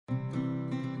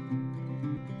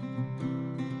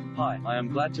Hi, I am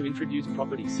glad to introduce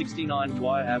property 69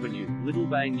 Dwyer Avenue, Little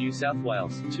Bay, New South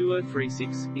Wales,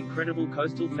 2036. Incredible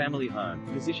coastal family home,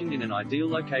 positioned in an ideal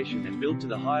location and built to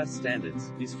the highest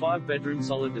standards. This 5-bedroom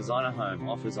solid designer home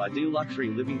offers ideal luxury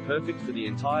living perfect for the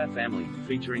entire family,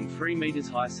 featuring 3 meters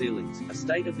high ceilings, a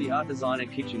state-of-the-art designer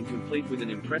kitchen complete with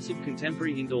an impressive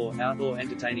contemporary indoor-outdoor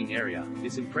entertaining area.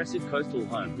 This impressive coastal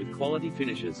home with quality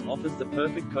finishes offers the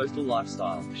perfect coastal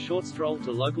lifestyle. A short stroll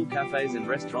to local cafes and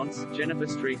restaurants, Jennifer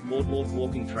Street Boardwalk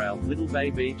walking trail, Little Bay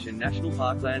Beach and National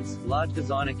Parklands, large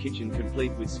designer kitchen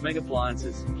complete with smeg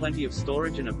appliances, plenty of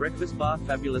storage and a breakfast bar,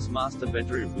 fabulous master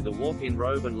bedroom with a walk-in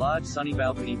robe and large sunny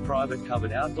balcony, private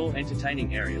covered outdoor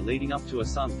entertaining area leading up to a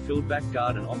sun-filled back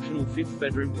garden, optional 5th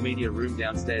bedroom, media room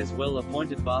downstairs,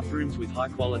 well-appointed bathrooms with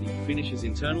high-quality finishes,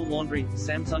 internal laundry,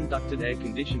 Samsung ducted air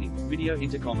conditioning, video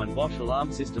intercom and Bosch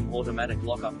alarm system, automatic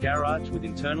lock-up garage with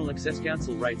internal access.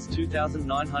 Council rates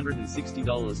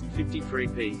 $2,960,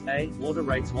 53p. Water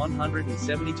rates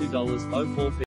 $172.04p.